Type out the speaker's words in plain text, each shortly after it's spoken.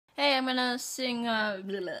I'm gonna sing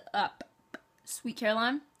Sweet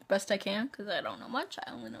Caroline the best I can, because I don't know much.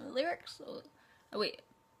 I only know the lyrics. So, oh wait,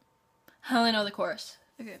 I only know the chorus.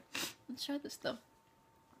 Okay, let's try this though.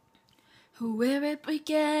 Where it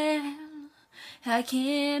began, I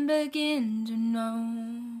can't begin to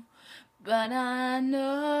know, but I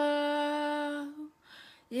know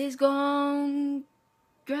it's growing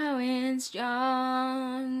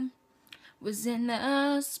strong. Was in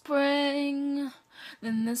the spring,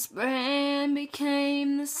 then the spring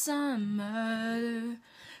became the summer.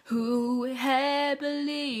 Who had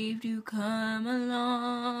believed you'd come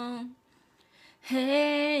along?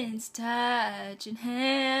 Hands touching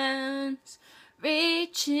hands,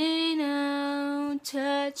 reaching out,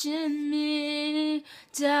 touching me,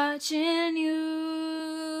 touching you.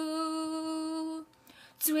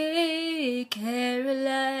 Sweet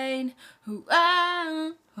Caroline,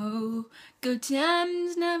 oh, good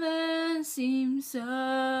times never seem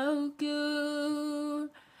so good.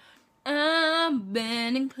 I've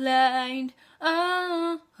been inclined,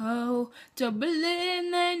 to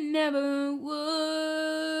believe they never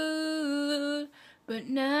would. But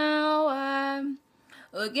now I'm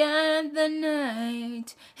again the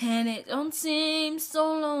night, and it don't seem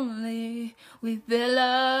so lonely. We fill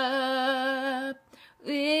up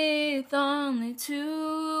with only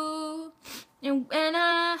two. And when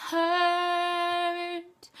I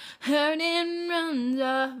hurting runs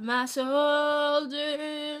off my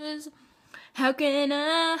shoulders. How can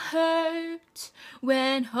I hurt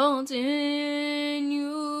when holding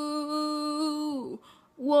you?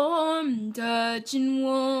 Warm, touching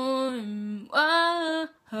warm,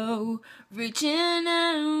 reaching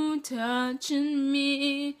out, touching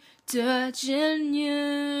me, touching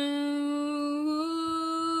you.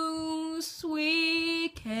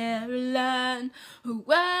 Sweet Caroline,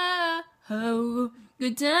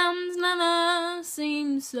 good times never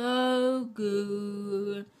seem so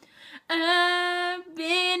good. I've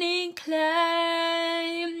been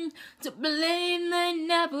inclined to believe they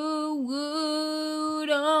never would.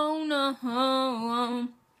 Oh no,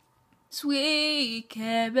 Sweet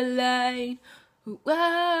Caroline,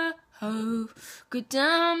 good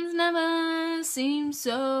times never seem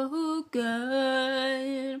so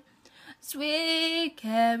good. Sweet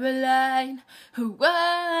Caroline,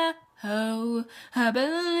 I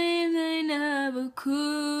believe they never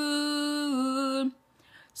could.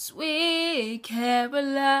 Sweet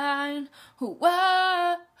Caroline,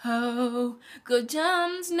 good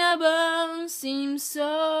times never seem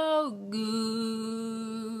so good.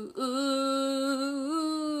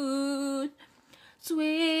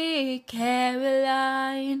 Sweet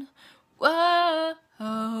Caroline,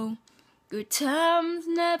 good times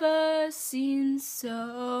never seem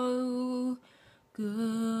so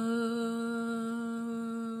good.